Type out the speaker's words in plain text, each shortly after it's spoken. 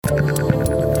Why,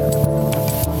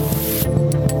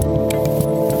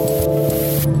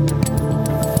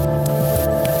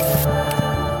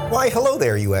 hello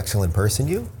there, you excellent person,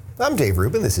 you. I'm Dave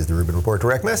Rubin. This is the Rubin Report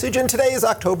Direct Message, and today is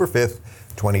October 5th,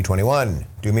 2021.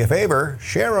 Do me a favor,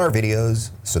 share our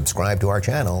videos, subscribe to our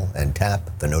channel, and tap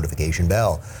the notification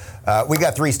bell. We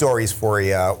got three stories for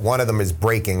you. One of them is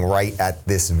breaking right at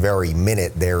this very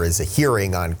minute. There is a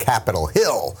hearing on Capitol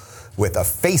Hill with a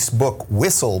Facebook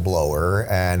whistleblower,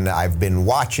 and I've been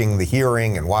watching the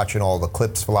hearing and watching all the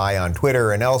clips fly on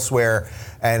Twitter and elsewhere,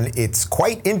 and it's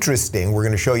quite interesting. We're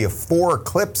going to show you 4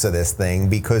 clips of this thing,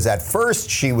 because at first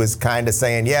she was kind of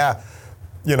saying, yeah,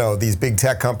 you know, these big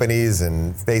tech companies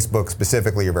and Facebook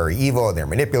specifically are very evil, and they're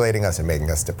manipulating us and making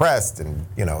us depressed and,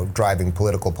 you know, driving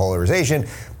political polarization.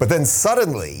 But then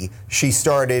suddenly she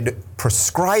started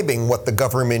prescribing what the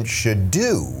government should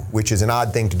do, which is an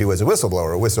odd thing to do as a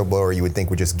whistleblower. A whistleblower, you would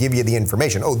think, would just give you the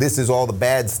information. Oh, this is all the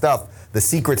bad stuff, the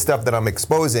secret stuff that I'm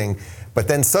exposing. But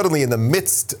then suddenly in the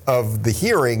midst of the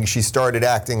hearing, she started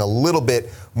acting a little bit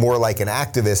more like an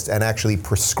activist and actually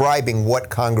prescribing what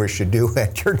Congress should do.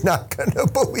 And you're not going to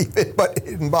believe it, but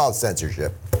it involves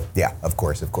censorship. Yeah, of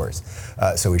course, of course.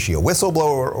 So is she a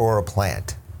whistleblower or a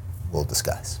plant? We'll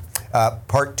discuss.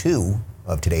 Part 2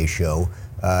 of today's show,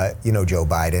 you know Joe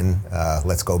Biden,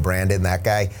 let's go Brandon, that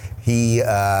guy. He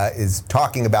is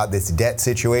talking about this debt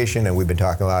situation, and we've been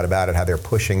talking a lot about it, how they're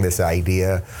pushing this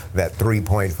idea that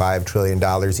 $3.5 trillion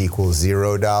equals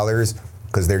 $0,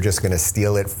 because they're just going to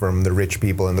steal it from the rich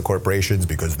people and the corporations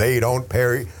because they don't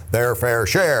pay their fair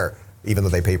share, even though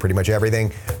they pay pretty much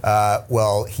everything.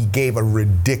 Well, he gave a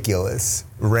ridiculous,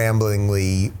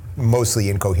 ramblingly, mostly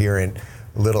incoherent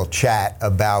little chat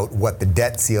about what the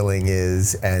debt ceiling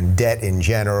is and debt in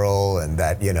general, and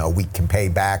that, you know, we can pay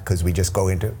back because we just go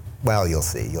into, well, you'll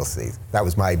see. That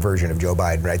was my version of Joe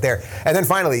Biden right there. And then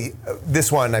finally,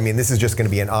 this one, I mean, this is just going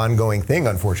to be an ongoing thing,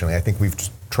 unfortunately. I think we've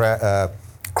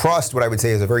crossed what I would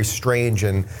say is a very strange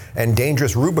and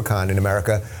dangerous Rubicon in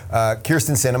America.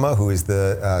 Kyrsten Sinema, who is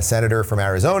the senator from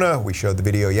Arizona, we showed the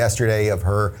video yesterday of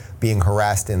her being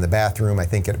harassed in the bathroom. I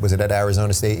think it was at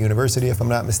Arizona State University, if I'm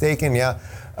not mistaken, yeah.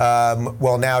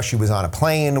 Well, now she was on a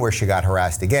plane where she got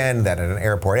harassed again, then at an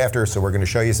airport after, so we're going to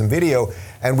show you some video.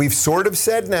 And we've sort of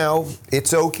said now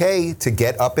it's okay to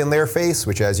get up in their face,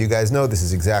 which, as you guys know, this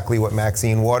is exactly what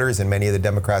Maxine Waters and many of the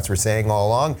Democrats were saying all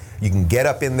along. You can get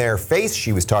up in their face.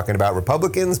 She was talking about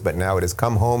Republicans, but now it has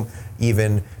come home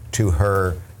even to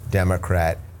her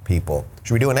Democrat people.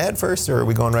 Should we do an ad first, or are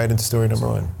we going right into story number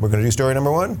 1? We're going to do story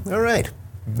number 1? All right.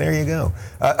 There you go.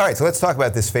 All right, so let's talk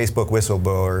about this Facebook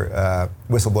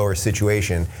whistleblower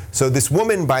situation. So this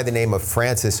woman by the name of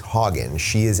Frances Haugen,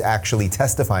 she is actually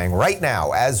testifying right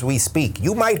now as we speak.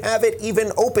 You might have it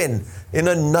even open in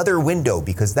another window,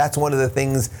 because that's one of the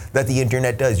things that the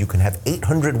internet does. You can have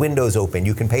 800 windows open.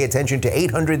 You can pay attention to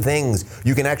 800 things.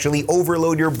 You can actually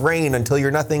overload your brain until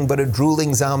you're nothing but a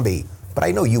drooling zombie. But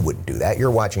I know you wouldn't do that.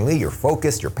 You're watching me, you're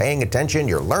focused, you're paying attention,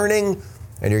 you're learning,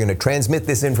 and you're going to transmit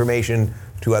this information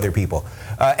to other people.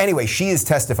 Anyway, she is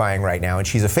testifying right now, and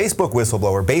she's a Facebook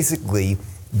whistleblower, basically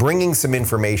bringing some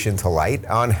information to light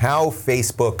on how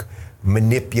Facebook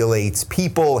manipulates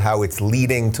people, how it's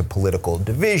leading to political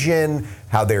division,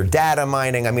 how they're data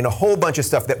mining. I mean, a whole bunch of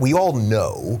stuff that we all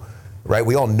know, right?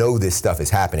 We all know this stuff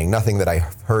is happening. Nothing that I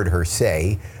heard her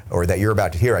say or that you're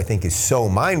about to hear, I think, is so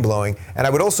mind-blowing. And I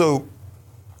would also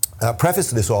preface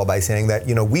this all by saying that,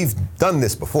 you know, we've done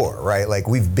this before, right? Like,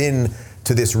 we've been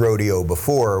to this rodeo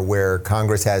before, where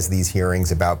Congress has these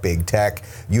hearings about big tech.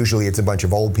 Usually it's a bunch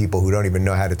of old people who don't even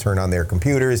know how to turn on their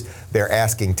computers. They're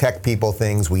asking tech people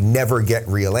things. We never get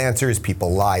real answers.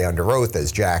 People lie under oath,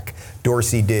 as Jack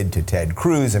Dorsey did to Ted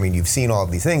Cruz. I mean, you've seen all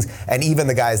of these things. And even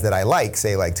the guys that I like,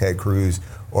 say like Ted Cruz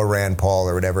or Rand Paul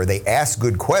or whatever, they ask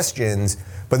good questions,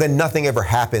 but then nothing ever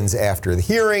happens after the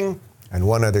hearing. And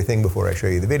one other thing before I show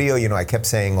you the video, you know, I kept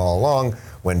saying all along,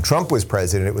 when Trump was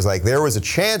president, it was like there was a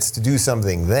chance to do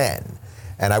something then.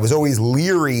 And I was always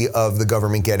leery of the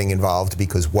government getting involved,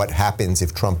 because what happens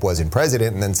if Trump wasn't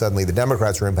president and then suddenly the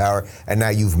Democrats are in power and now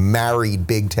you've married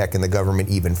big tech and the government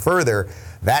even further?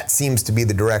 That seems to be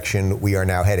the direction we are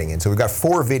now heading in. So we've got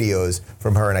 4 videos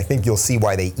from her, and I think you'll see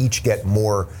why they each get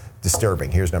more disturbing.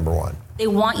 Here's number 1. They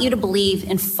want you to believe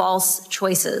in false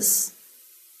choices.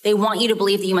 They want you to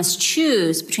believe that you must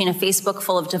choose between a Facebook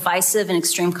full of divisive and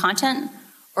extreme content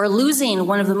or losing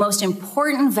one of the most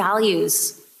important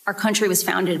values our country was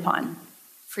founded upon,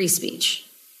 free speech.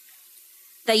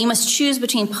 That you must choose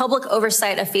between public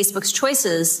oversight of Facebook's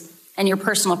choices and your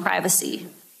personal privacy.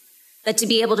 That to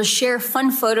be able to share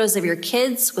fun photos of your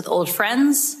kids with old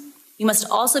friends, you must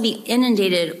also be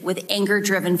inundated with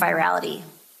anger-driven virality.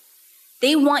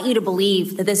 They want you to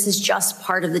believe that this is just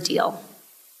part of the deal.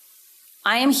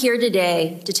 I am here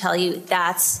today to tell you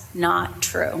that's not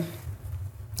true.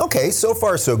 Okay, so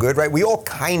far so good, right? We all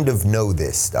kind of know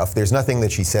this stuff. There's nothing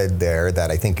that she said there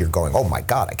that I think you're going, oh my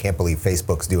God, I can't believe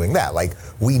Facebook's doing that. Like,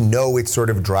 we know it's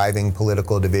sort of driving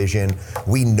political division.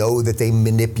 We know that they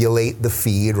manipulate the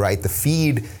feed, right? The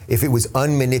feed, if it was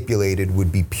unmanipulated,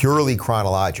 would be purely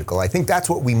chronological. I think that's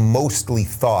what we mostly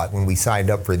thought when we signed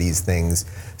up for these things,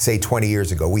 say 20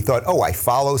 years ago. We thought, oh, I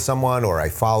follow someone, or I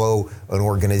follow an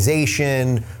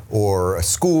organization, or a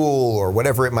school, or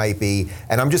whatever it might be,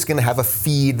 and I'm just gonna have a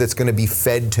feed that's gonna be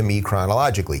fed to me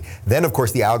chronologically. Then, of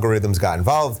course, the algorithms got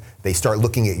involved. They start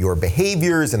looking at your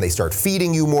behaviors, and they start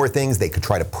feeding you more things. They could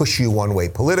try to push you one way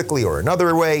politically or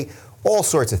another way, all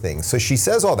sorts of things. So she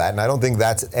says all that, and I don't think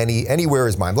that's anywhere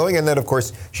is mind-blowing. And then, of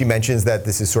course, she mentions that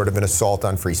this is sort of an assault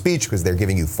on free speech because they're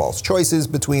giving you false choices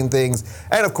between things,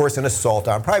 and, of course, an assault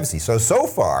on privacy. So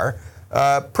far,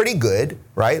 pretty good,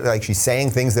 right? Like, she's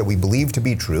saying things that we believe to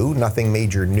be true. Nothing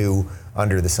major new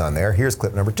under the sun there. Here's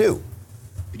clip number 2.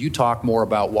 Could you talk more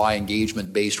about why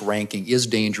engagement-based ranking is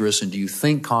dangerous, and do you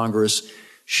think Congress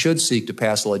should seek to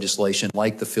pass legislation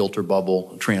like the Filter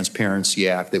Bubble Transparency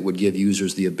Act that would give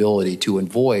users the ability to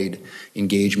avoid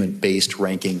engagement-based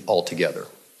ranking altogether?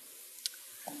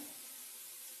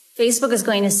 Facebook is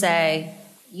going to say,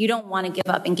 you don't want to give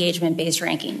up engagement-based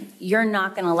ranking. You're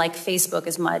not going to like Facebook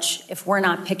as much if we're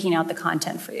not picking out the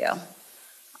content for you.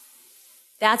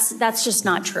 That's just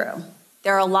not true.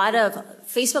 There are a lot of,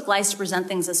 Facebook likes to present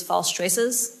things as false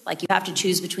choices, like you have to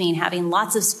choose between having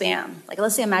lots of spam. Like,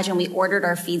 let's say, imagine we ordered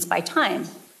our feeds by time,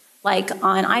 like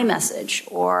on iMessage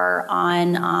or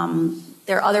on,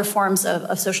 there are other forms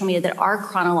of social media that are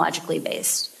chronologically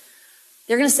based.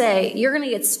 They're going to say, you're going to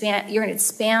get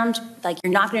spammed, like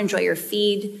you're not going to enjoy your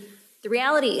feed. The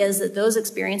reality is that those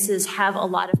experiences have a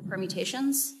lot of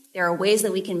permutations. There are ways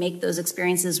that we can make those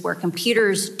experiences where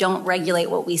computers don't regulate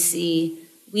what we see.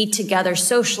 We together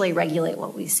socially regulate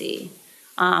what we see.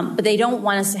 But they don't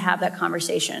want us to have that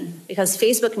conversation because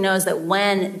Facebook knows that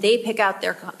when they pick out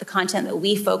the content that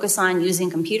we focus on using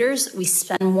computers, we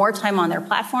spend more time on their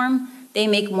platform, they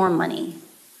make more money.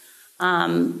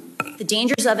 The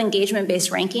dangers of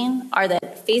engagement-based ranking are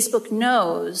that Facebook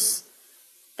knows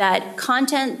that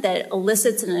content that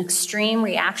elicits an extreme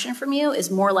reaction from you is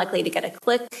more likely to get a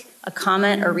click, a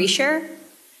comment, or reshare.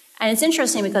 And it's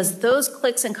interesting because those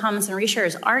clicks and comments and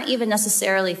reshares aren't even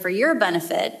necessarily for your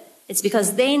benefit. It's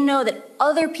because they know that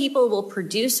other people will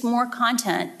produce more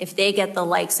content if they get the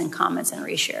likes and comments and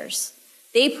reshares.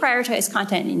 They prioritize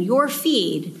content in your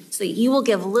feed so that you will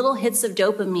give little hits of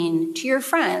dopamine to your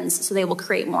friends so they will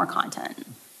create more content.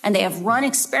 And they have run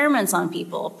experiments on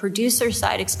people,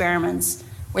 producer-side experiments,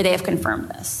 where they have confirmed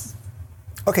this.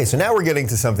 Okay, so now we're getting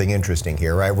to something interesting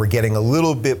here, right? We're getting a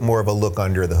little bit more of a look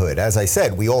under the hood. As I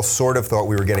said, we all sort of thought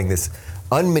we were getting this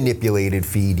unmanipulated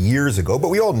feed years ago, but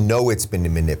we all know it's been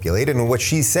manipulated. And what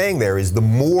she's saying there is the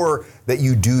more that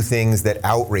you do things that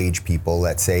outrage people,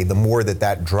 let's say, the more that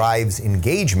that drives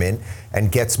engagement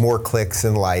and gets more clicks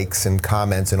and likes and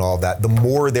comments and all of that, the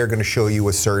more they're going to show you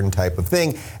a certain type of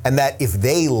thing. And that if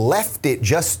they left it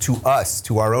just to us,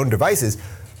 to our own devices,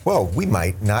 well, we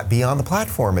might not be on the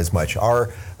platform as much.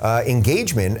 Our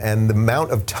engagement and the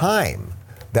amount of time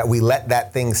that we let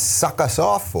that thing suck us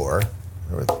off for,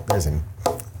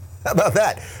 how about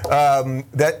that?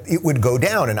 That it would go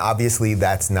down, and obviously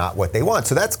that's not what they want.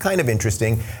 So that's kind of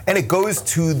interesting, and it goes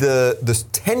to the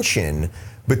tension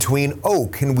between, oh,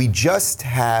 can we just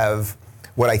have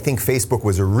what I think Facebook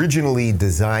was originally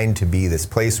designed to be, this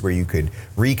place where you could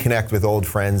reconnect with old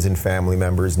friends and family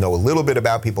members, know a little bit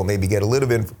about people, maybe get a little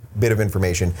bit of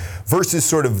information, versus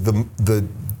sort of the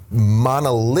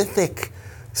monolithic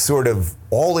sort of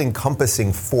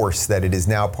all-encompassing force that it is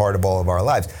now part of all of our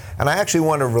lives. And I actually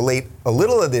want to relate a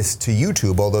little of this to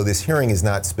YouTube, although this hearing is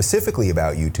not specifically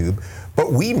about YouTube.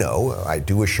 But we know, I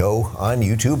do a show on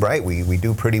YouTube, right? We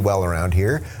do pretty well around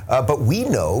here. But we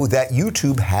know that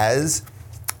YouTube has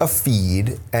a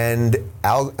feed and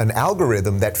an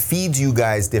algorithm that feeds you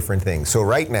guys different things. So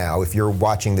right now, if you're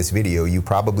watching this video, you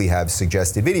probably have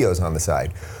suggested videos on the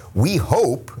side. We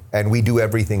hope, and we do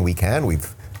everything we can,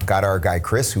 we've got our guy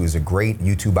Chris, who is a great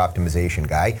YouTube optimization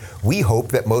guy. We hope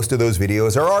that most of those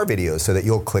videos are our videos so that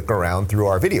you'll click around through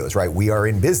our videos, right? We are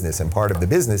in business, and part of the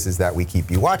business is that we keep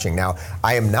you watching. Now,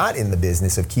 I am not in the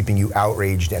business of keeping you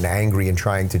outraged and angry and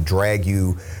trying to drag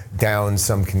you down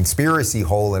some conspiracy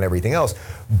hole and everything else,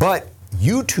 but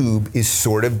YouTube is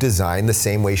sort of designed the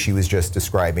same way she was just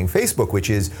describing Facebook, which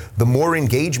is the more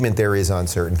engagement there is on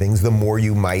certain things, the more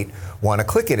you might want to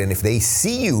click it. And if they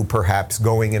see you perhaps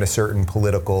going in a certain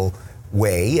political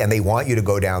way and they want you to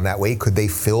go down that way, could they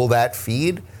fill that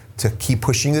feed to keep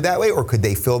pushing you that way? Or could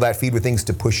they fill that feed with things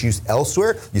to push you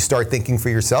elsewhere? You start thinking for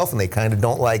yourself and they kind of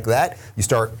don't like that. You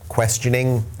start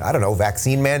questioning, I don't know,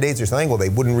 vaccine mandates or something. Well, they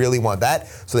wouldn't really want that,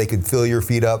 so they could fill your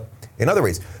feed up in other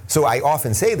ways. So I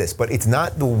often say this, but it's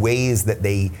not the ways that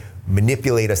they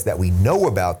manipulate us that we know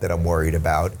about that I'm worried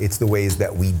about. It's the ways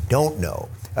that we don't know.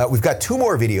 We've got 2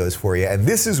 more videos for you, and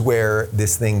this is where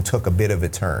this thing took a bit of a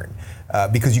turn.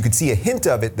 Because you could see a hint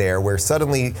of it there where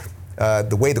suddenly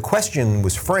the way the question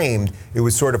was framed, it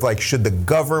was sort of like, should the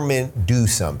government do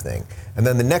something? And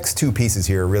then the next 2 pieces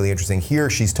here are really interesting. Here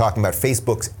she's talking about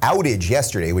Facebook's outage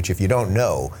yesterday, which if you don't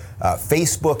know,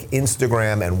 Facebook,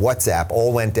 Instagram, and WhatsApp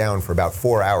all went down for about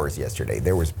 4 hours yesterday.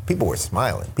 People were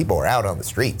smiling. People were out on the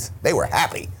streets. They were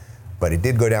happy. But it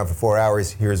did go down for 4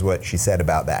 hours. Here's what she said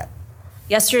about that.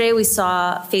 Yesterday, we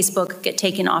saw Facebook get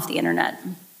taken off the internet.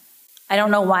 I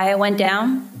don't know why it went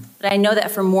down, but I know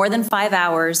that for more than 5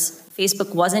 hours,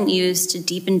 Facebook wasn't used to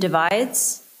deepen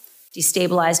divides,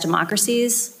 destabilize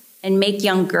democracies, and make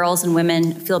young girls and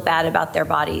women feel bad about their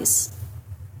bodies.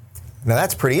 Now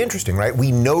that's pretty interesting, right?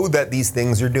 We know that these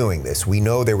things are doing this. We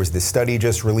know there was this study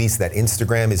just released that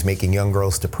Instagram is making young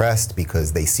girls depressed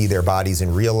because they see their bodies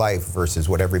in real life versus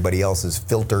what everybody else's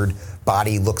filtered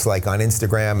body looks like on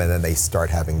Instagram, and then they start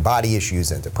having body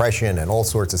issues and depression and all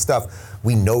sorts of stuff.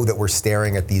 We know that we're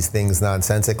staring at these things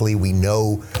nonsensically. We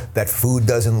know that food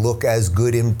doesn't look as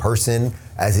good in person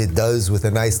as it does with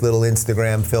a nice little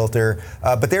Instagram filter.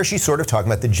 But there she's sort of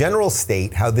talking about the general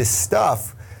state, how this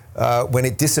stuff, when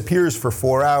it disappears for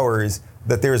 4 hours,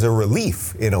 that there's a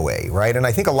relief in a way, right? And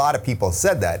I think a lot of people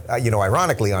said that.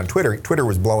 Ironically on Twitter, Twitter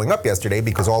was blowing up yesterday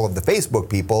because all of the Facebook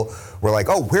people were like,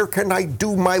 oh, where can I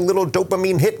do my little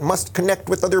dopamine hit? Must connect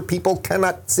with other people,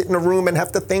 cannot sit in a room and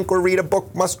have to think or read a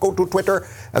book, must go to Twitter.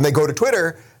 And they go to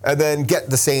Twitter and then get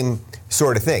the same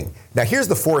sort of thing. Now here's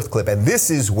the 4th clip, and this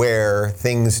is where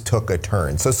things took a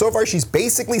turn. So far she's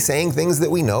basically saying things that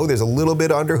we know. There's a little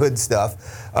bit under hood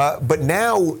stuff. But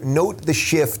now note the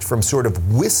shift from sort of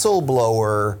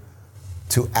whistleblower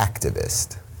to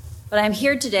activist. But I'm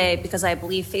here today because I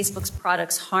believe Facebook's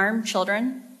products harm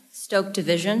children, stoke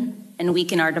division, and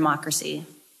weaken our democracy.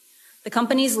 The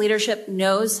company's leadership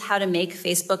knows how to make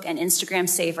Facebook and Instagram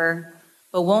safer,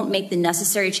 but won't make the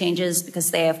necessary changes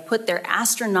because they have put their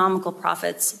astronomical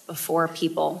profits before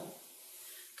people.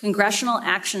 Congressional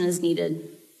action is needed.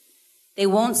 They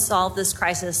won't solve this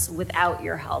crisis without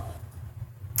your help.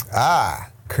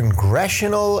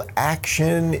 Congressional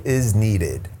action is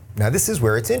needed. Now this is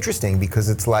where it's interesting because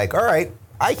it's like, all right,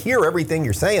 I hear everything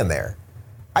you're saying there.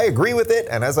 I agree with it,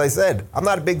 and as I said, I'm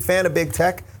not a big fan of big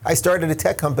tech. I started a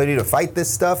tech company to fight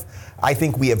this stuff. I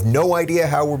think we have no idea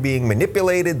how we're being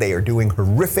manipulated. They are doing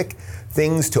horrific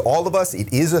things to all of us.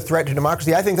 It is a threat to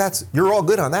democracy. I think you're all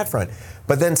good on that front.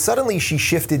 But then suddenly she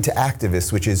shifted to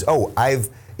activists, which is, oh, I've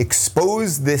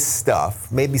exposed this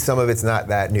stuff. Maybe some of it's not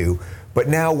that new. But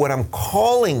now what I'm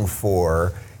calling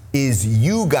for is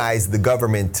you guys, the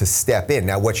government, to step in.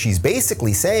 Now, what she's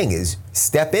basically saying is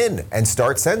step in and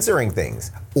start censoring things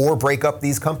or break up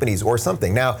these companies or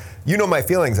something. Now, you know my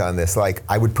feelings on this. Like,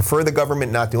 I would prefer the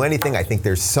government not do anything. I think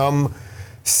there's some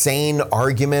sane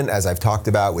argument, as I've talked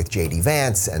about with J.D.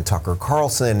 Vance and Tucker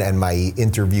Carlson and my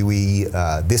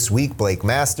interviewee this week, Blake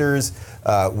Masters.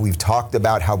 We've talked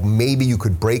about how maybe you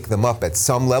could break them up at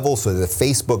some level so that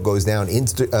Facebook goes down,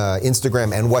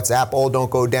 Instagram and WhatsApp all don't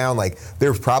go down. Like,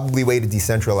 there's probably a way to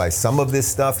decentralize some of this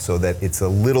stuff so that it's a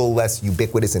little less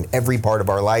ubiquitous in every part of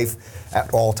our life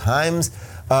at all times.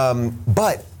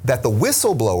 But that the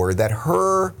whistleblower, that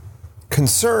her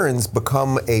concerns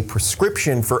become a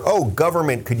prescription for, oh,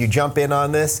 government, could you jump in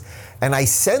on this? And I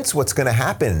sense what's going to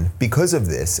happen because of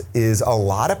this is a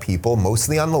lot of people,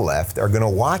 mostly on the left, are going to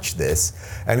watch this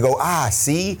and go,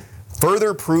 see,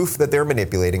 further proof that they're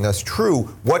manipulating us. True,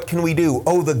 what can we do?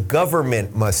 Oh, the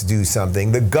government must do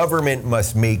something. The government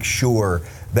must make sure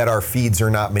that our feeds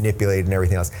are not manipulated and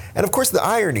everything else. And of course, the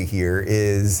irony here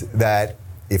is that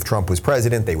if Trump was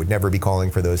president, they would never be calling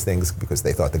for those things because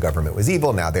they thought the government was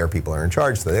evil. Now their people are in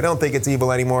charge, so they don't think it's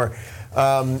evil anymore.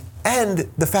 And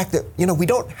the fact that, we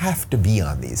don't have to be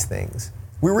on these things.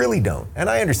 We really don't. And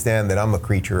I understand that I'm a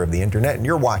creature of the internet and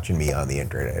you're watching me on the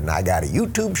internet. And I got a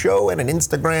YouTube show and an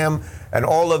Instagram and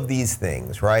all of these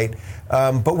things, right?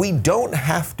 But we don't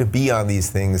have to be on these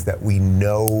things that we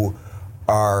know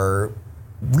are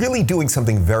really doing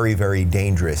something very, very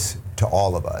dangerous to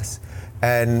all of us.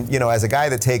 And, as a guy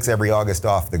that takes every August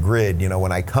off the grid,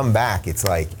 when I come back, it's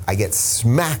like I get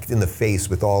smacked in the face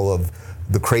with all of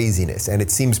the craziness. And it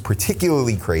seems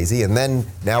particularly crazy. And then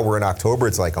now we're in October.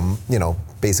 It's like,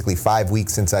 basically 5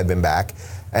 weeks since I've been back.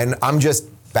 And I'm just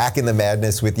back in the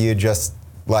madness with you, just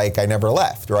like I never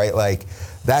left, right? Like,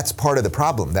 that's part of the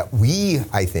problem that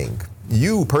I think,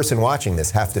 you person watching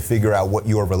this, have to figure out what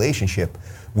your relationship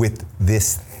with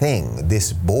this thing,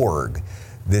 this Borg,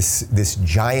 this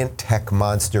giant tech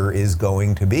monster is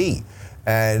going to be.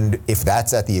 And if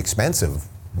that's at the expense of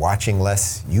watching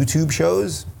less YouTube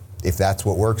shows, if that's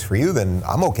what works for you, then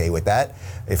I'm okay with that.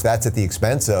 If that's at the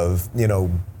expense of,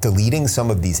 deleting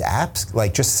some of these apps,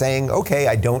 like just saying, okay,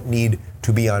 I don't need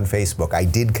to be on Facebook. I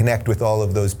did connect with all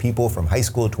of those people from high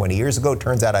school 20 years ago.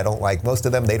 Turns out I don't like most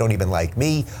of them. They don't even like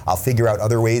me. I'll figure out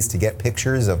other ways to get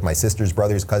pictures of my sisters,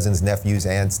 brothers, cousins, nephews,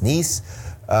 aunts, niece.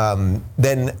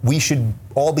 Then we should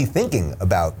all be thinking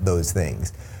about those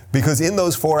things. Because in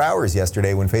those 4 hours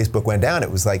yesterday when Facebook went down, it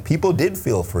was like people did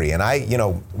feel free. And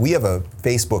we have a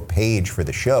Facebook page for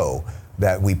the show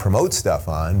that we promote stuff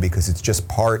on because it's just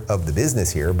part of the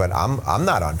business here. But I'm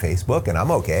not on Facebook, and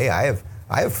I'm okay. I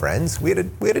have friends. We had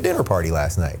a dinner party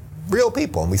last night, real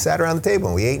people, and we sat around the table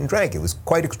and we ate and drank. It was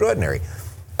quite extraordinary.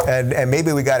 And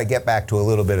maybe we got to get back to a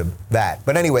little bit of that.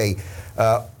 But anyway,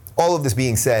 all of this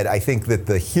being said, I think that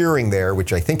the hearing there,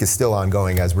 which I think is still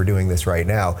ongoing as we're doing this right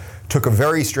now, took a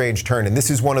very strange turn. And this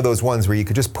is one of those ones where you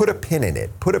could just put a pin in it.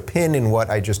 Put a pin in what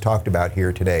I just talked about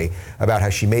here today, about how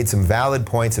she made some valid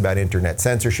points about internet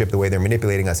censorship, the way they're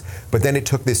manipulating us. But then it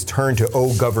took this turn to,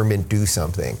 oh, government, do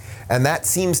something. And that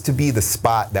seems to be the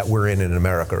spot that we're in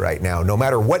America right now. No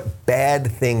matter what bad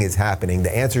thing is happening,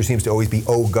 the answer seems to always be,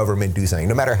 oh, government, do something.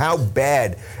 No matter how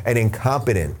bad and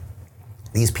incompetent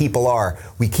these people are,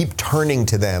 we keep turning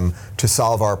to them to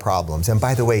solve our problems. And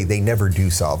by the way, they never do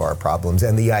solve our problems.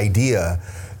 And the idea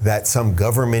that some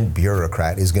government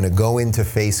bureaucrat is going to go into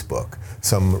Facebook,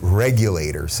 some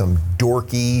regulator, some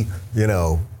dorky,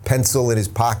 pencil in his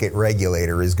pocket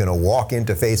regulator is going to walk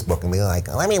into Facebook and be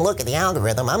like, let me look at the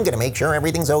algorithm. I'm going to make sure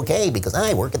everything's okay because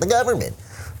I work at the government.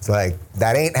 It's like,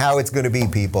 that ain't how it's going to be,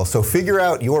 people. So figure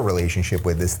out your relationship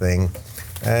with this thing.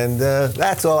 And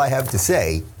that's all I have to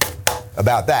say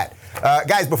about that.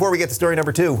 Guys, before we get to story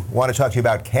number 2, I want to talk to you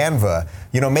about Canva.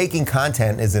 Making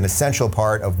content is an essential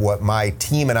part of what my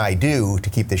team and I do to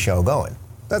keep the show going.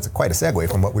 That's quite a segue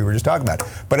from what we were just talking about.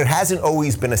 But it hasn't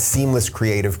always been a seamless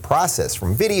creative process,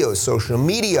 from videos, social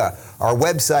media, our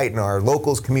website and our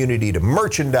locals community, to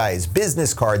merchandise,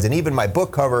 business cards, and even my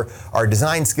book cover. Our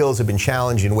design skills have been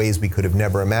challenged in ways we could have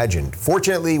never imagined.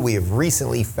 Fortunately, we have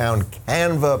recently found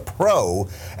Canva Pro,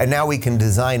 and now we can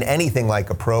design anything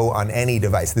like a pro on any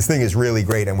device. This thing is really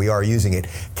great, and we are using it.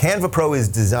 Canva Pro is a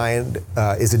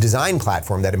design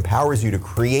platform that empowers you to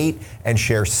create and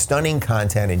share stunning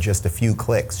content in just a few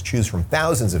clicks. Choose from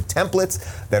thousands of templates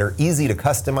that are easy to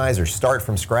customize or start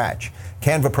from scratch.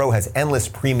 Canva Pro has endless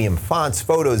premium fonts,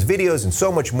 photos, videos, and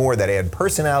so much more that add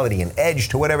personality and edge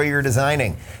to whatever you're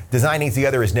designing. Designing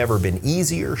together has never been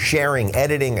easier. Sharing,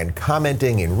 editing, and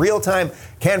commenting in real time.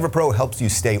 Canva Pro helps you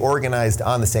stay organized,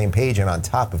 on the same page, and on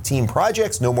top of team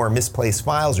projects. No more misplaced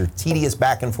files or tedious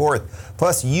back and forth.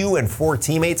 Plus, you and 4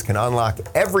 teammates can unlock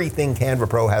everything Canva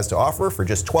Pro has to offer for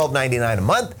just $12.99 a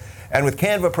month. And with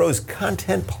Canva Pro's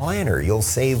Content Planner, you'll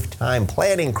save time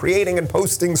planning, creating, and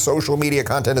posting social media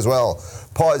content as well.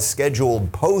 Pause scheduled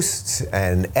posts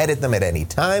and edit them at any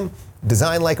time.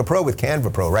 Design like a pro with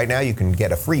Canva Pro. Right now, you can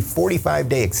get a free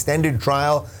 45-day extended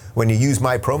trial when you use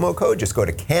my promo code. Just go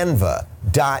to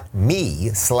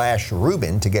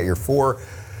canva.me/Rubin to get your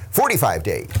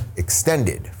 45-day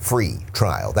extended free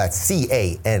trial. That's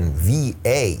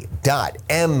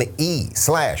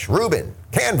canva.me/Rubin.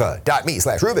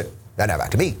 Canva.me/Rubin. Now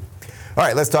back to me. All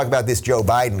right, let's talk about this Joe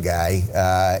Biden guy.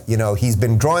 He's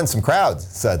been drawing some crowds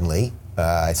suddenly.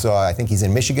 I think he's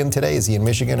in Michigan today. Is he in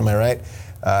Michigan? Am I right?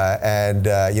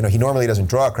 He normally doesn't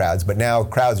draw crowds, but now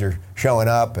crowds are showing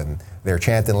up and they're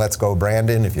chanting, "Let's go,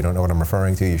 Brandon." If you don't know what I'm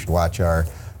referring to, you should watch our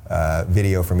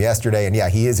video from yesterday. And yeah,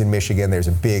 he is in Michigan. There's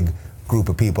a big group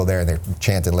of people there and they're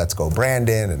chanting, "Let's go,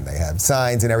 Brandon," and they have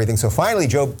signs and everything. So finally,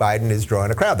 Joe Biden is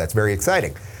drawing a crowd. That's very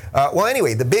exciting.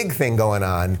 Anyway, the big thing going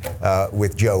on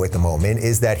with Joe at the moment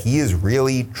is that he is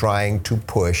really trying to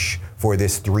push for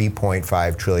this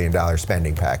 $3.5 trillion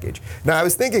spending package. Now, I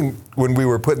was thinking when we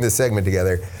were putting this segment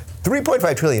together,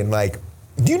 $3.5 trillion,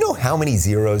 do you know how many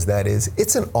zeros that is?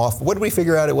 It's an awful, what did we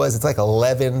figure out it was? It's like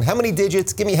 11. How many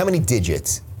digits? Give me how many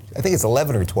digits? I think it's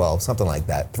 11 or 12, something like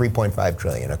that. 3.5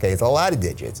 trillion, okay? It's a lot of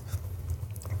digits.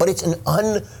 But it's an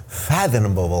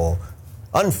unfathomable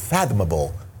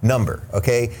number,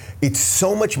 okay? It's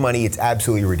so much money, it's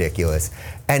absolutely ridiculous.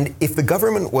 And if the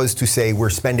government was to say we're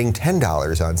spending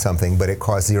 $10 on something, but it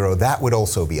costs 0, that would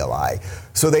also be a lie.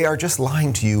 So they are just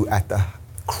lying to you at the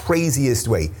craziest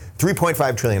way.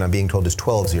 3.5 trillion, I'm being told, is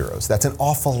 12 zeros. That's an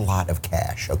awful lot of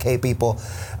cash, okay, people?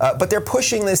 But they're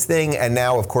pushing this thing, and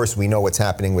now, of course, we know what's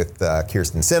happening with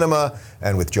Kyrsten Sinema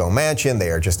and with Joe Manchin. They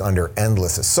are just under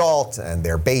endless assault, and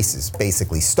their base is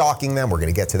basically stalking them. We're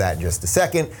going to get to that in just a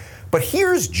second. But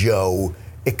here's Joe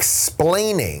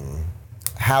explaining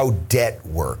how debt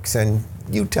works, and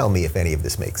you tell me if any of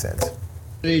this makes sense.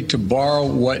 To borrow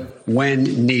when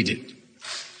needed.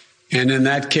 And in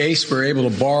that case, we're able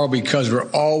to borrow because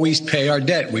we're always pay our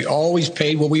debt. We always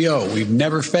paid what we owe. We've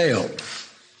never failed.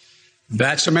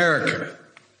 That's America.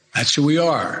 That's who we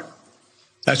are.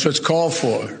 That's what's called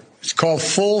for. It's called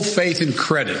full faith and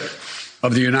credit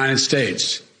of the United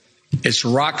States. It's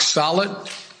rock solid.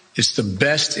 It's the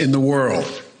best in the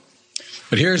world.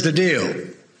 But here's the deal.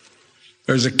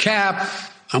 There's a cap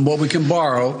on what we can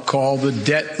borrow called the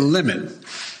debt limit.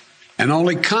 And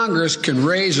only Congress can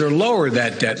raise or lower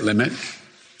that debt limit.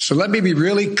 So let me be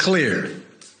really clear.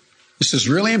 This is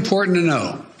really important to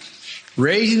know.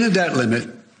 Raising the debt limit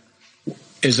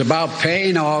is about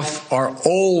paying off our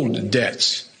old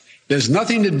debts. There's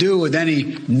nothing to do with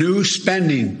any new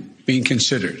spending being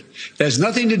considered. There's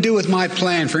nothing to do with my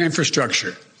plan for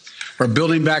infrastructure or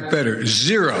building back better.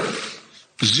 Zero.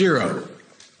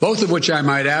 Both of which I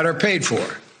might add are paid for.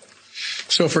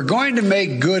 So if we're going to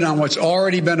make good on what's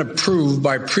already been approved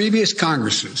by previous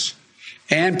Congresses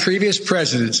and previous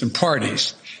presidents and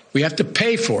parties, we have to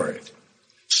pay for it.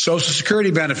 Social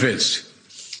Security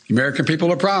benefits. The American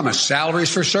people are promised.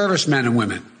 Salaries for servicemen and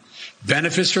women.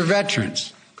 Benefits for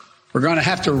veterans. We're going to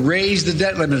have to raise the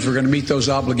debt limit if we're going to meet those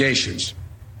obligations.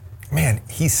 Man,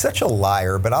 he's such a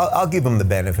liar, but I'll give him the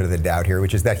benefit of the doubt here,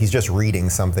 which is that he's just reading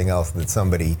something else that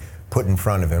somebody put in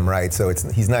front of him, right? So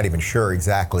he's not even sure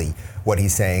exactly what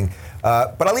he's saying.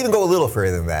 But I'll even go a little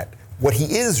further than that. What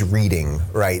he is reading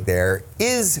right there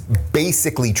is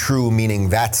basically true, meaning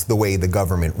that's the way the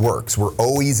government works. We're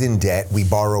always in debt. We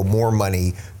borrow more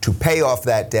money to pay off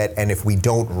that debt, and if we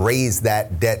don't raise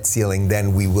that debt ceiling,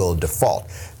 then we will default.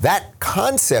 That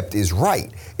concept is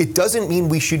right. It doesn't mean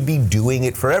we should be doing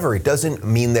it forever. It doesn't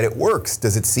mean that it works.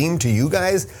 Does it seem to you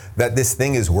guys that this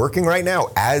thing is working right now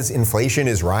as inflation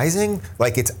is rising?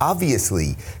 Like, it's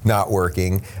obviously not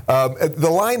working.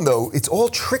 The line, though, it's all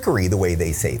trickery the way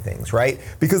they say things, right?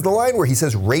 Because the line where he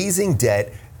says raising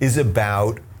debt is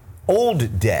about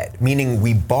old debt, meaning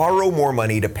we borrow more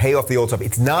money to pay off the old stuff.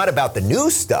 It's not about the new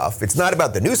stuff. It's not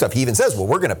about the new stuff. He even says, well,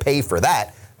 we're going to pay for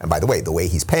that. And by the way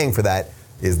he's paying for that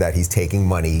is that he's taking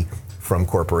money from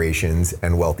corporations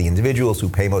and wealthy individuals who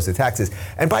pay most of the taxes.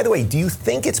 And by the way, do you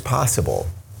think it's possible,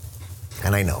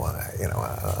 and I know,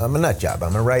 I'm a nut job,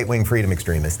 I'm a right-wing freedom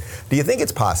extremist. Do you think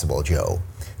it's possible, Joe,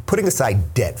 putting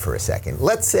aside debt for a second,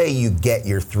 let's say you get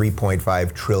your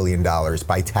 $3.5 trillion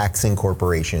by taxing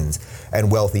corporations and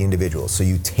wealthy individuals. So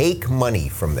you take money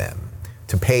from them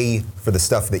to pay for the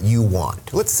stuff that you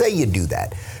want. Let's say you do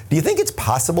that. Do you think it's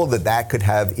possible that that could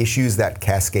have issues that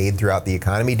cascade throughout the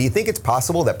economy? Do you think it's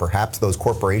possible that perhaps those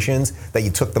corporations that you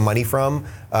took the money from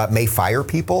may fire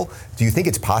people? Do you think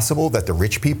it's possible that the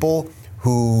rich people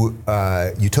who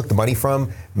you took the money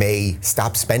from may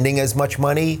stop spending as much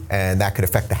money, and that could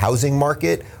affect the housing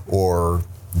market or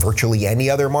virtually any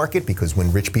other market? Because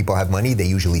when rich people have money, they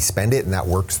usually spend it, and that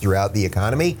works throughout the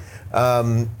economy.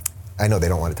 I know they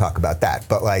don't want to talk about that,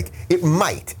 but like, it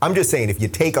might. I'm just saying, if you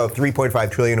take a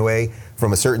 $3.5 trillion away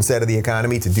from a certain set of the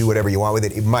economy to do whatever you want with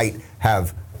it, it might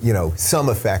have, some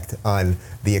effect on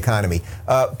the economy.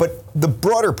 But the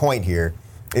broader point here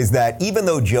is that even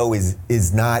though Joe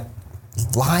is not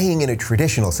lying in a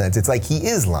traditional sense, it's like he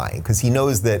is lying, because he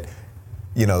knows that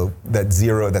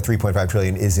that 3.5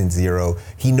 trillion isn't zero.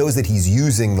 He knows that he's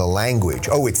using the language.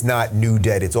 Oh, it's not new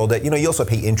debt, it's old debt. You also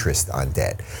pay interest on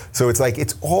debt. So it's like,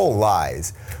 it's all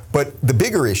lies. But the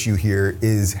bigger issue here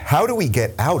is, how do we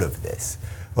get out of this?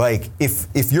 Like,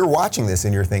 if you're watching this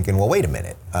and you're thinking, well, wait a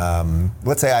minute.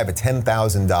 Let's say I have a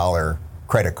 $10,000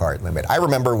 credit card limit. I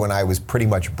remember when I was pretty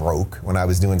much broke, when I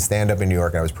was doing stand-up in New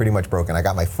York, I was pretty much broke, and I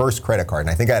got my first credit card, and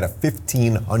I think I had a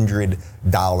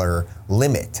 $1,500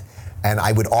 limit. And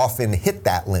I would often hit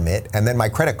that limit, and then my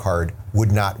credit card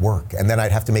would not work. And then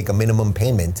I'd have to make a minimum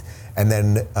payment, and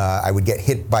then I would get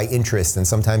hit by interest and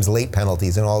sometimes late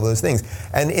penalties and all those things.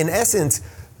 And in essence,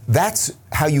 that's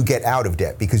how you get out of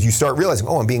debt, because you start realizing,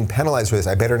 oh, I'm being penalized for this.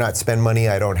 I better not spend money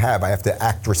I don't have. I have to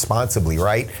act responsibly,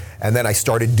 right? And then I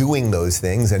started doing those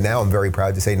things, and now I'm very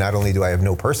proud to say not only do I have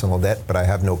no personal debt, but I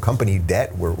have no company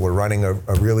debt. We're running a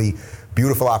really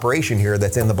beautiful operation here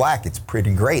that's in the black. It's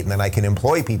pretty great. And then I can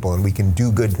employ people and we can do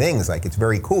good things. Like, it's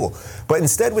very cool. But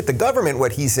instead with the government,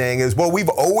 what he's saying is, well, we've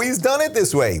always done it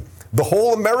this way. The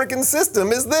whole American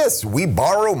system is this. We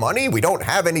borrow money. We don't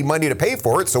have any money to pay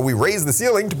for it, so we raise the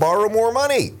ceiling to borrow more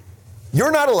money.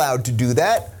 You're not allowed to do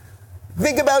that.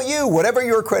 Think about you, whatever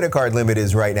your credit card limit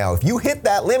is right now. If you hit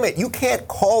that limit, you can't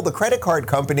call the credit card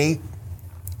company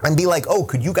and be like, oh,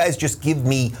 could you guys just give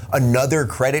me another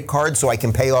credit card so I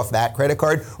can pay off that credit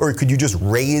card? Or could you just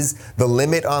raise the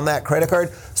limit on that credit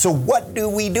card? So what do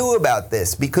we do about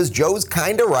this? Because Joe's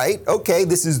kind of right. Okay,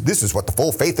 this is what the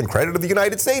full faith and credit of the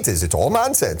United States is. It's all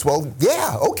nonsense. Well,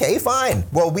 yeah, okay, fine.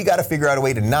 Well, we got to figure out a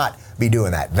way to not be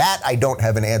doing that. That I don't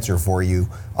have an answer for you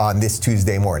on this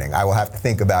Tuesday morning. I will have to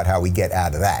think about how we get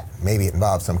out of that. Maybe it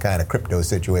involves some kind of crypto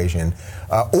situation.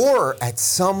 Or at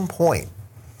some point,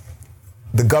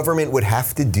 the government would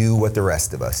have to do what the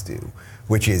rest of us do,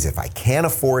 which is if I can't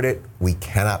afford it, we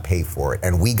cannot pay for it.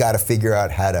 And we got to figure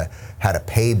out how to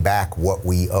pay back what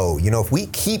we owe. You know, if we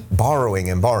keep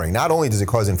borrowing and borrowing, not only does it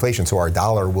cause inflation, so our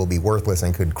dollar will be worthless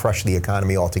and could crush the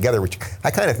economy altogether, which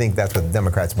I kind of think that's what the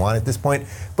Democrats want at this point.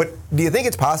 But do you think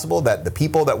it's possible that the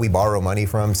people that we borrow money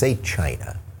from, say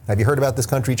China, have you heard about this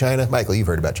country, China? Michael, you've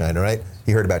heard about China, right?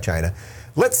 You heard about China.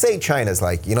 Let's say China's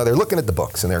like, you know, they're looking at the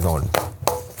books and they're going,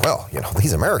 well, you know,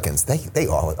 these Americans, they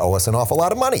all owe us an awful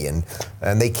lot of money, and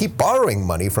they keep borrowing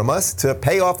money from us to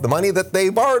pay off the money that they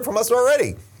borrowed from us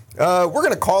already. We're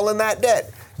going to call in that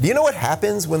debt. Do you know what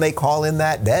happens when they call in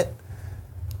that debt?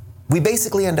 We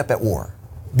basically end up at war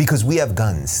because we have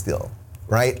guns still,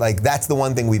 right? Like, that's the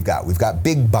one thing we've got. We've got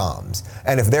big bombs.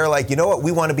 And if they're like, you know what,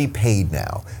 we want to be paid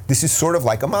now. This is sort of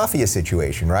like a mafia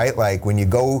situation, right? Like when you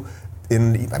go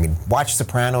watch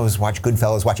Sopranos, watch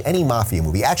Goodfellas, watch any mafia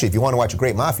movie. Actually, if you want to watch a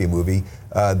great mafia movie,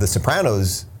 The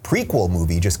Sopranos prequel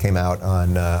movie just came out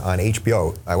on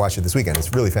HBO. I watched it this weekend.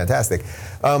 It's really fantastic.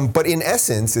 But in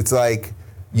essence, it's like,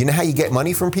 you know how you get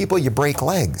money from people? You break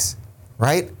legs,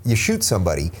 right? You shoot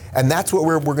somebody. And that's what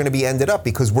we're going to be ended up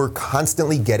because we're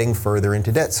constantly getting further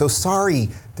into debt. So sorry,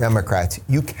 Democrats,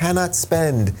 you cannot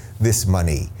spend this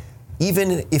money.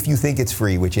 Even if you think it's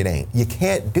free, which it ain't, you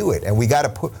can't do it. And we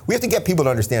have to get people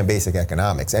to understand basic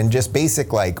economics and just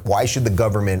basic, like, why should the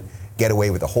government get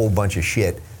away with a whole bunch of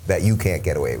shit that you can't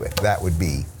get away with? That would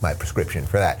be my prescription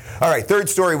for that. All right, third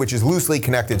story, which is loosely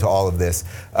connected to all of this.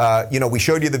 We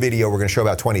showed you the video. We're going to show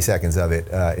about 20 seconds of it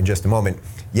in just a moment.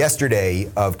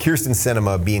 Yesterday, of Kyrsten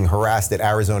Sinema being harassed at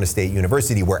Arizona State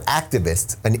University, where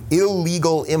activists, an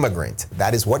illegal immigrant,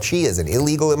 that is what she is, an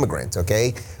illegal immigrant,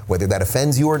 okay, whether that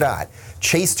offends you or not,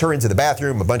 chased her into the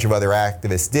bathroom. A bunch of other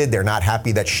activists did. They're not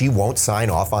happy that she won't sign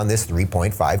off on this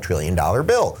 $3.5 trillion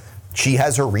bill. She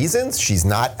has her reasons. She's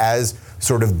not as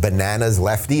sort of bananas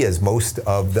lefty as most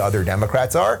of the other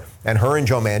Democrats are. And her and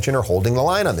Joe Manchin are holding the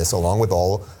line on this, along with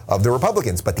all of the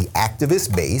Republicans. But the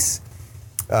activist base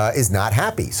is not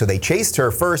happy. So they chased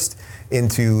her first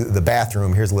into the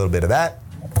bathroom. Here's a little bit of that.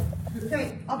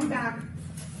 Okay, I'll be back.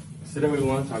 Sit down, we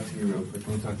want to talk to you real quick.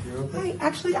 Can we talk to you real quick? Hi,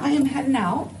 actually, I am heading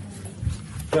out.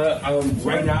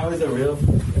 Right now is a real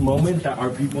moment that our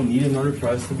people need in order for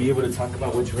us to be able to talk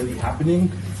about what's really happening.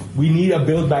 We need a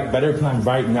Build Back Better plan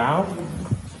right now.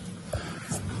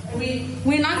 We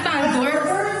knocked on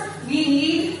doors. We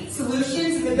need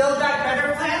solutions. The Build Back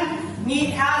Better plan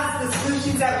has the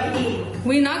solutions that we need.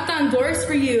 We knocked on doors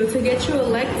for you to get you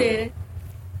elected.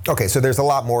 Okay, so there's a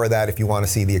lot more of that. If you want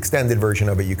to see the extended version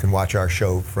of it, you can watch our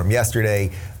show from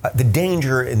yesterday. The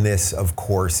danger in this, of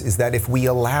course, is that if we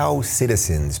allow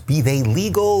citizens, be they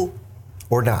legal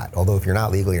or not, although if you're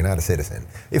not legal, you're not a citizen,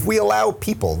 if we allow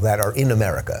people that are in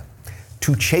America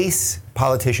to chase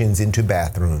politicians into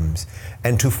bathrooms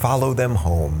and to follow them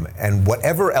home and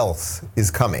whatever else is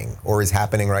coming or is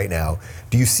happening right now,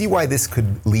 do you see why this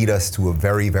could lead us to a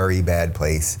very, very bad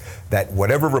place? That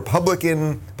whatever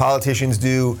Republican politicians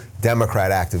do,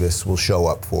 Democrat activists will show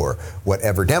up for.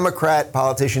 Whatever Democrat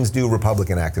politicians do,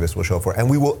 Republican activists will show up for. And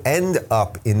we will end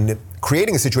up in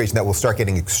creating a situation that will start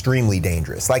getting extremely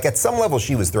dangerous. Like at some level,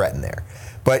 she was threatened there.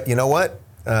 But you know what?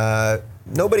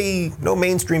 No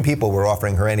mainstream people were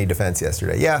offering her any defense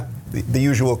yesterday. Yeah, the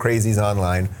usual crazies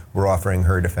online were offering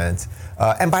her defense.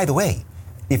 And by the way,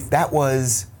 if that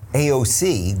was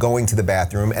AOC going to the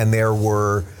bathroom and there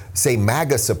were, say,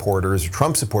 MAGA supporters,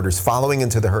 Trump supporters following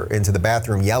into the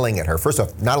bathroom yelling at her, first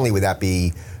off, not only would that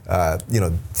be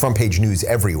front page news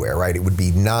everywhere, right? It would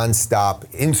be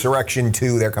nonstop, Insurrection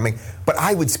 2, they're coming. But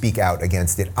I would speak out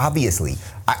against it, obviously.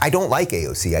 I don't like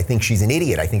AOC. I think she's an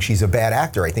idiot. I think she's a bad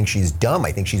actor. I think she's dumb.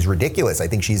 I think she's ridiculous. I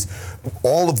think she's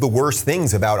all of the worst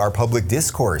things about our public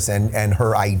discourse, and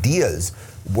her ideas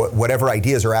whatever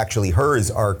ideas are actually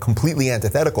hers are completely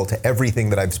antithetical to everything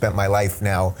that I've spent my life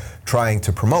now trying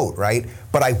to promote, right?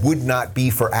 But I would not be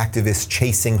for activists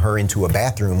chasing her into a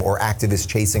bathroom or activists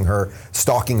chasing her,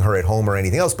 stalking her at home or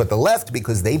anything else. But the left,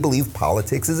 because they believe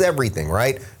politics is everything,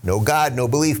 right? No God, no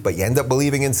belief, but you end up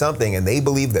believing in something, and they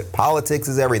believe that politics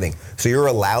is everything. So you're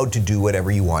allowed to do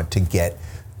whatever you want to get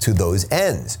to those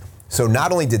ends. So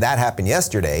not only did that happen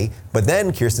yesterday, but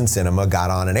then Kyrsten Sinema got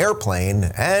on an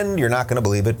airplane, and you're not going to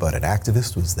believe it, but an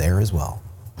activist was there as well.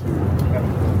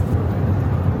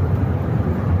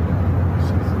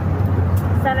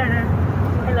 Senator,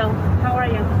 hello, how are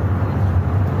you?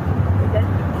 Good?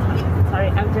 Sorry,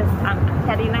 I'm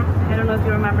Karina. I don't know if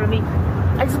you remember me.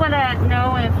 I just want to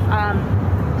know if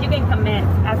you can commit,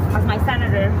 as my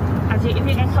senator, if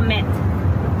you can commit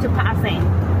to passing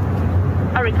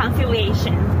a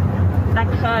reconciliation that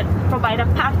could provide a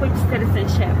pathway to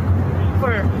citizenship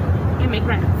for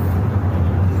immigrants.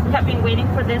 We have been waiting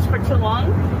for this for too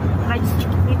long, and I just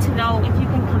need to know if you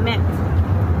can commit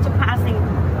to passing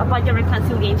a budget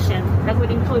reconciliation that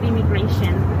would include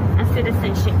immigration and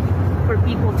citizenship for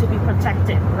people to be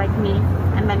protected, like me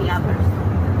and many others.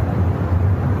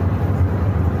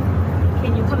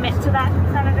 Can you commit to that,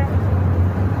 Senator?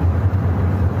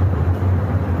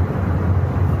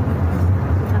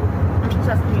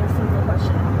 Just be a simple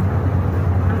question.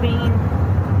 I'm being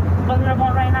vulnerable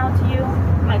right now to you.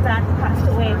 My dad passed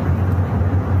away.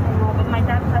 I know, but my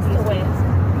dad passed away.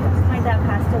 My dad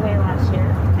passed away last year,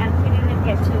 and we didn't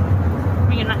get to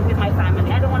reunite with my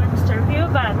family. I don't want to disturb you,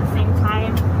 but at the same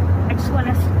time, I just want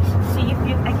to see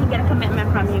if I can get a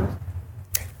commitment from you.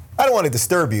 I don't want to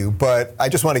disturb you, but I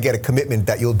just want to get a commitment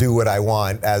that you'll do what I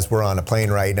want as we're on a plane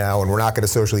right now, and we're not going to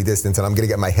socially distance, and I'm going to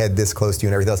get my head this close to you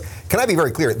and everything else. Can I be very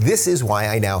clear? This is why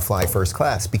I now fly first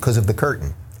class, because of the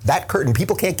curtain. That curtain,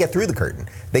 people can't get through the curtain.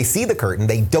 They see the curtain.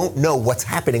 They don't know what's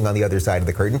happening on the other side of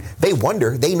the curtain. They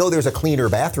wonder. They know there's a cleaner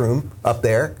bathroom up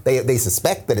there. They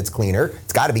suspect that it's cleaner.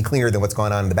 It's got to be cleaner than what's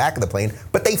going on in the back of the plane.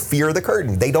 But they fear the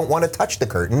curtain. They don't want to touch the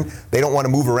curtain. They don't want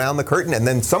to move around the curtain. And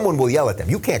then someone will yell at them.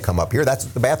 You can't come up here. That's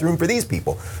the bathroom for these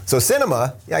people. So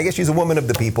Sinema, yeah, I guess she's a woman of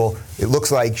the people. It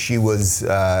looks like she was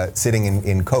sitting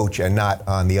in coach and not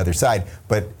on the other side.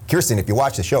 But Kyrsten, if you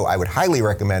watch the show, I would highly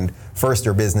recommend first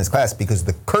or business class, because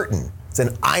the curtain, it's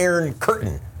an iron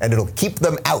curtain, and it'll keep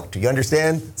them out. Do you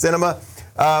understand, Sinema?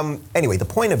 Anyway, the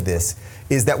point of this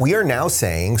is that we are now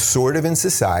saying, sort of in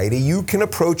society, you can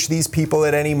approach these people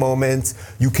at any moment.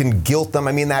 You can guilt them.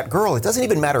 I mean, that girl, it doesn't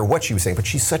even matter what she was saying, but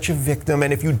she's such a victim.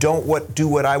 And if you don't do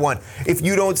what I want, if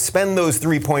you don't spend those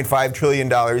 $3.5 trillion,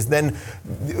 then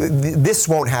this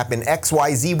won't happen. X,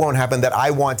 Y, Z won't happen that I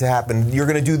want to happen. You're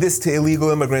going to do this to illegal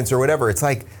immigrants or whatever. It's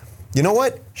like, you know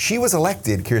what? She was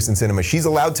elected, Kyrsten Sinema. She's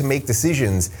allowed to make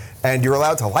decisions, and you're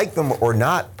allowed to like them or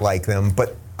not like them.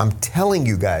 But I'm telling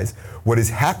you guys, what is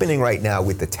happening right now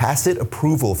with the tacit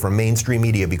approval from mainstream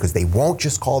media, because they won't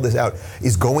just call this out,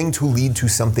 is going to lead to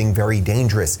something very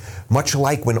dangerous. Much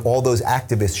like when all those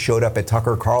activists showed up at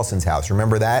Tucker Carlson's house.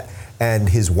 Remember that? And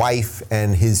his wife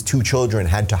and his 2 children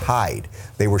had to hide.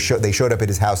 They showed up at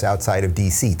his house outside of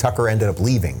D.C. Tucker ended up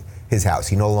leaving his house.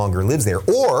 He no longer lives there.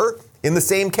 Or in the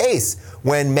same case,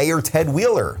 when Mayor Ted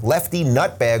Wheeler, lefty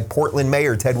nutbag Portland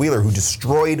Mayor Ted Wheeler, who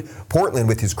destroyed Portland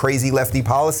with his crazy lefty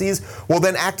policies, well,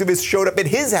 then activists showed up at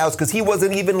his house because he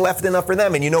wasn't even left enough for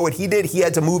them. And you know what he did? He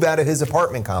had to move out of his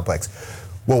apartment complex.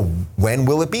 Well, when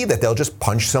will it be that they'll just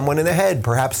punch someone in the head?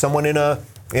 Perhaps someone in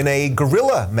a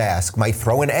gorilla mask might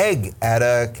throw an egg at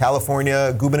a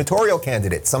California gubernatorial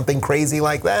candidate, something crazy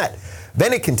like that.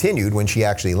 Then it continued when she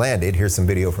actually landed. Here's some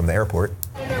video from the airport.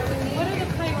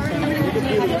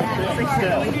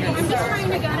 I'm just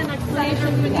trying to get an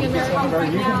explanation with the Americans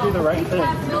right now. You can do the right thing. All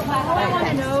I want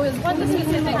to know is what the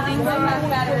specific things are.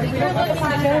 You're looking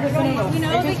at, we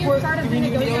know that you're part of the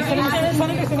negotiations.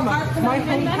 My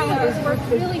hometown is worked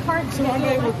really hard to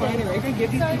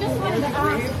negotiate. So I just wanted to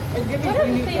ask, what are the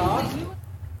things that you...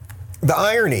 The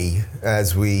irony,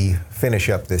 as we finish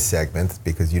up this segment,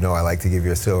 because you know I like to give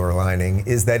you a silver lining,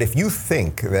 is that if you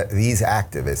think that these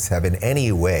activists have in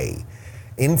any way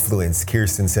influenced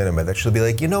Kyrsten Sinema, that she'll be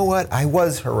like, you know what, I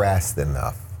was harassed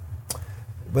enough.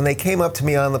 When they came up to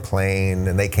me on the plane,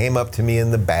 and they came up to me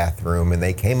in the bathroom, and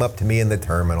they came up to me in the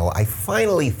terminal, I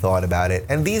finally thought about it,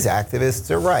 and these activists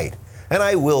are right. And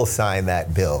I will sign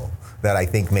that bill. that I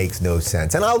think makes no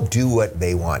sense. And I'll do what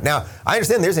they want. Now, I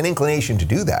understand there's an inclination to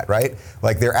do that, right?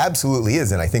 Like there absolutely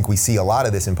is, and I think we see a lot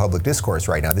of this in public discourse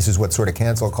right now. This is what sort of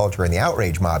cancel culture and the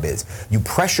outrage mob is. You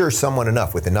pressure someone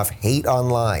enough with enough hate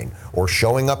online, or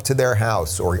showing up to their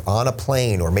house, or on a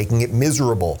plane, or making it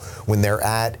miserable when they're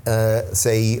at,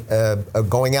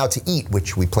 going out to eat,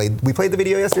 which we played the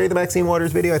video yesterday, the Maxine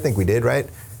Waters video, I think we did, right?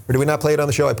 Or did we not play it on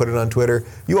the show? I put it on Twitter.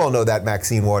 You all know that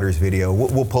Maxine Waters video.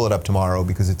 We'll pull it up tomorrow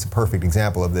because it's a perfect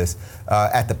example of this.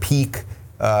 At the peak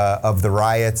of the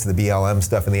riots, the BLM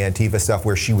stuff and the Antifa stuff,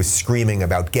 where she was screaming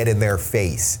about get in their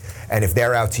face. And if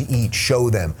they're out to eat, show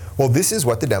them. Well, this is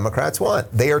what the Democrats want.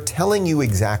 They are telling you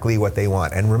exactly what they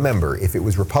want. And remember, if it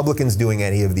was Republicans doing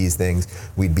any of these things,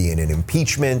 we'd be in an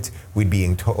impeachment, we'd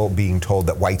be being told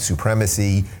that white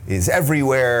supremacy is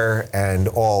everywhere, and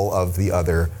all of the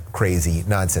other crazy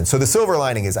nonsense. So the silver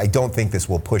lining is I don't think this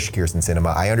will push Kyrsten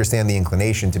Sinema. I understand the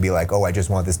inclination to be like, oh, I just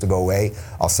want this to go away.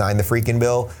 I'll sign the freaking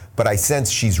bill. But I sense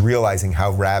she's realizing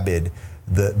how rabid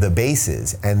the base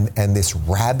is. And this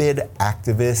rabid,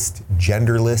 activist,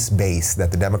 genderless base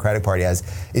that the Democratic Party has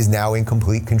is now in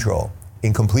complete control.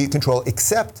 In complete control,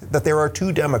 except that there are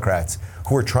two Democrats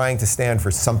who are trying to stand for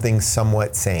something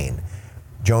somewhat sane.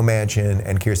 Joe Manchin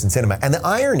and Kyrsten Sinema. And the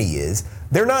irony is,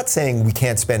 they're not saying we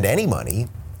can't spend any money.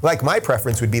 Like, my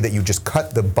preference would be that you just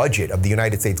cut the budget of the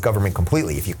United States government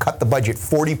completely. If you cut the budget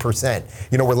 40%,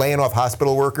 we're laying off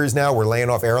hospital workers now, we're laying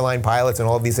off airline pilots and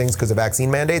all of these things because of vaccine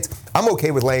mandates. I'm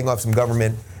okay with laying off some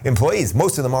government employees.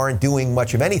 Most of them aren't doing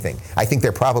much of anything. I think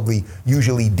they're probably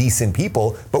usually decent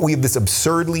people, but we have this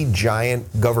absurdly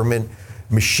giant government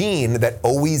machine that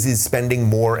always is spending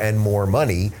more and more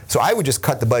money. So I would just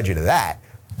cut the budget of that.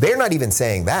 They're not even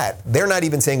saying that. They're not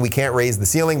even saying we can't raise the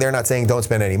ceiling. They're not saying don't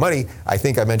spend any money. I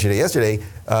think I mentioned it yesterday.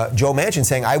 Joe Manchin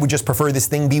saying I would just prefer this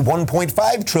thing be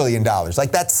 $1.5 trillion.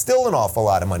 Like, that's still an awful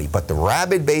lot of money. But the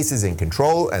rabid base is in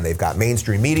control, and they've got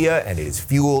mainstream media, and it is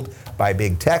fueled by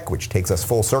big tech, which takes us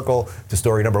full circle to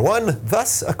story number one.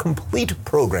 Thus, a complete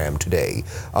program today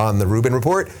on the Rubin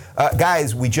Report.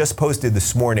 Guys, we just posted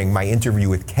this morning my interview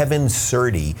with Kevin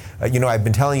Surdy. I've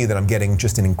been telling you that I'm getting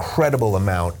just an incredible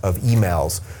amount of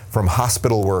emails from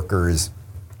hospital workers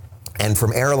and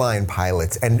from airline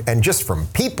pilots and just from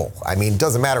people. I mean, it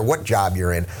doesn't matter what job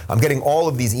you're in. I'm getting all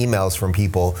of these emails from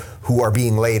people who are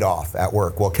being laid off at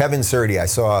work. Well, Kevin Surdy, I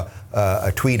saw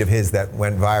a tweet of his that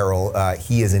went viral.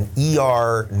 He is an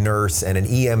ER nurse and an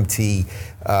EMT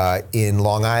in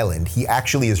Long Island. He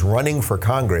actually is running for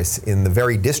Congress in the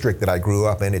very district that I grew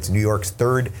up in. It's New York's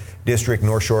 3rd district,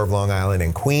 North Shore of Long Island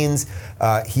and Queens.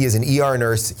 He is an ER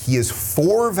nurse. He is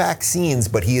for vaccines,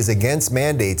 but he is against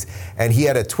mandates. And he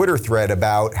had a Twitter thread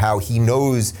about how he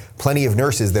knows plenty of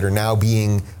nurses that are now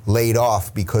being laid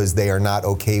off because they are not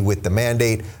okay with the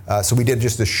mandate. So we did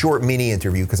just a short mini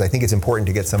interview because I think it's important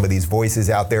to get some of these voices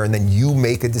out there, and then you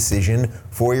make a decision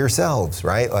for yourselves,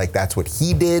 right? Like, that's what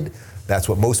he did. That's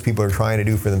what most people are trying to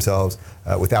do for themselves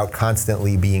without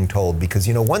constantly being told. Because,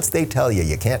 once they tell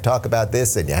you can't talk about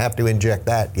this and you have to inject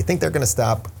that, you think they're going to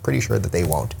stop? Pretty sure that they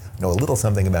won't. Know a little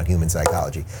something about human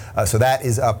psychology. So that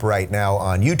is up right now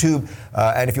on YouTube.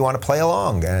 And if you want to play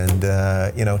along and,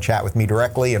 chat with me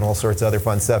directly and all sorts of other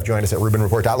fun stuff, join us at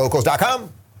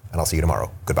RubinReport.locals.com. And I'll see you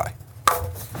tomorrow. Goodbye.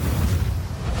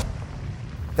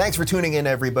 Thanks for tuning in,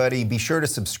 everybody. Be sure to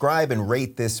subscribe and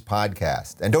rate this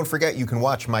podcast. And don't forget, you can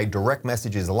watch my direct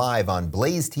messages live on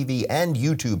Blaze TV and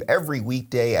YouTube every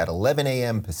weekday at 11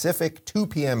 a.m. Pacific, 2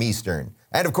 p.m. Eastern.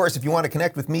 And of course, if you want to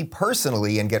connect with me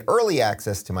personally and get early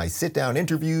access to my sit-down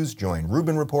interviews, join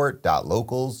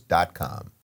RubinReport.locals.com.